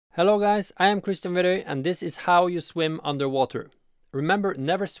Hello guys, I am Christian Verøy and this is how you swim underwater. Remember,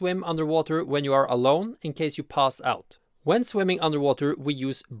 never swim underwater when you are alone in case you pass out. When swimming underwater we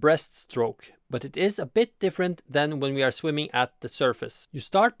use breaststroke, but it is a bit different than when we are swimming at the surface. You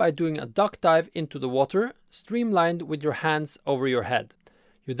start by doing a duck dive into the water, streamlined with your hands over your head.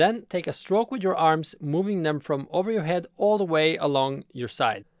 You then take a stroke with your arms, moving them from over your head all the way along your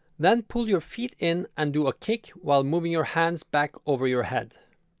side. Then pull your feet in and do a kick while moving your hands back over your head.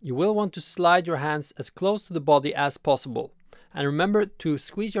 You will want to slide your hands as close to the body as possible. And remember to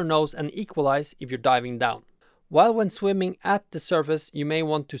squeeze your nose and equalize if you're diving down. While when swimming at the surface, you may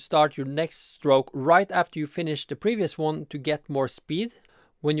want to start your next stroke right after you finish the previous one to get more speed.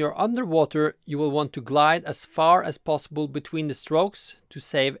 When you're underwater, you will want to glide as far as possible between the strokes to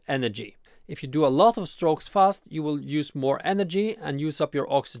save energy. If you do a lot of strokes fast, you will use more energy and use up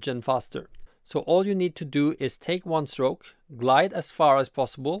your oxygen faster. So all you need to do is take one stroke, glide as far as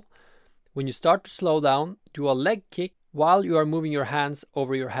possible. When you start to slow down, do a leg kick while you are moving your hands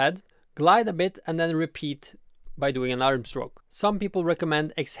over your head. Glide a bit and then repeat by doing an arm stroke. Some people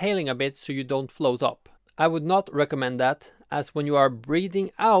recommend exhaling a bit so you don't float up. I would not recommend that, as when you are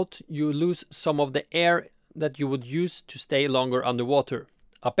breathing out, you lose some of the air that you would use to stay longer underwater.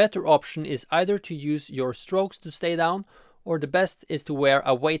 A better option is either to use your strokes to stay down, or the best is to wear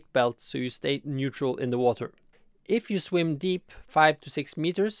a weight belt so you stay neutral in the water. If you swim deep 5 to 6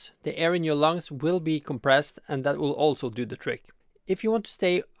 meters, the air in your lungs will be compressed and that will also do the trick. If you want to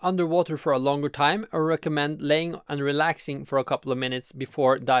stay underwater for a longer time, I recommend laying and relaxing for a couple of minutes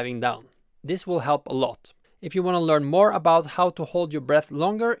before diving down. This will help a lot. If you want to learn more about how to hold your breath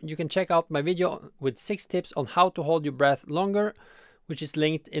longer, you can check out my video with 6 tips on how to hold your breath longer, which is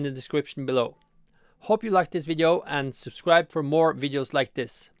linked in the description below. Hope you liked this video and subscribe for more videos like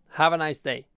this. Have a nice day.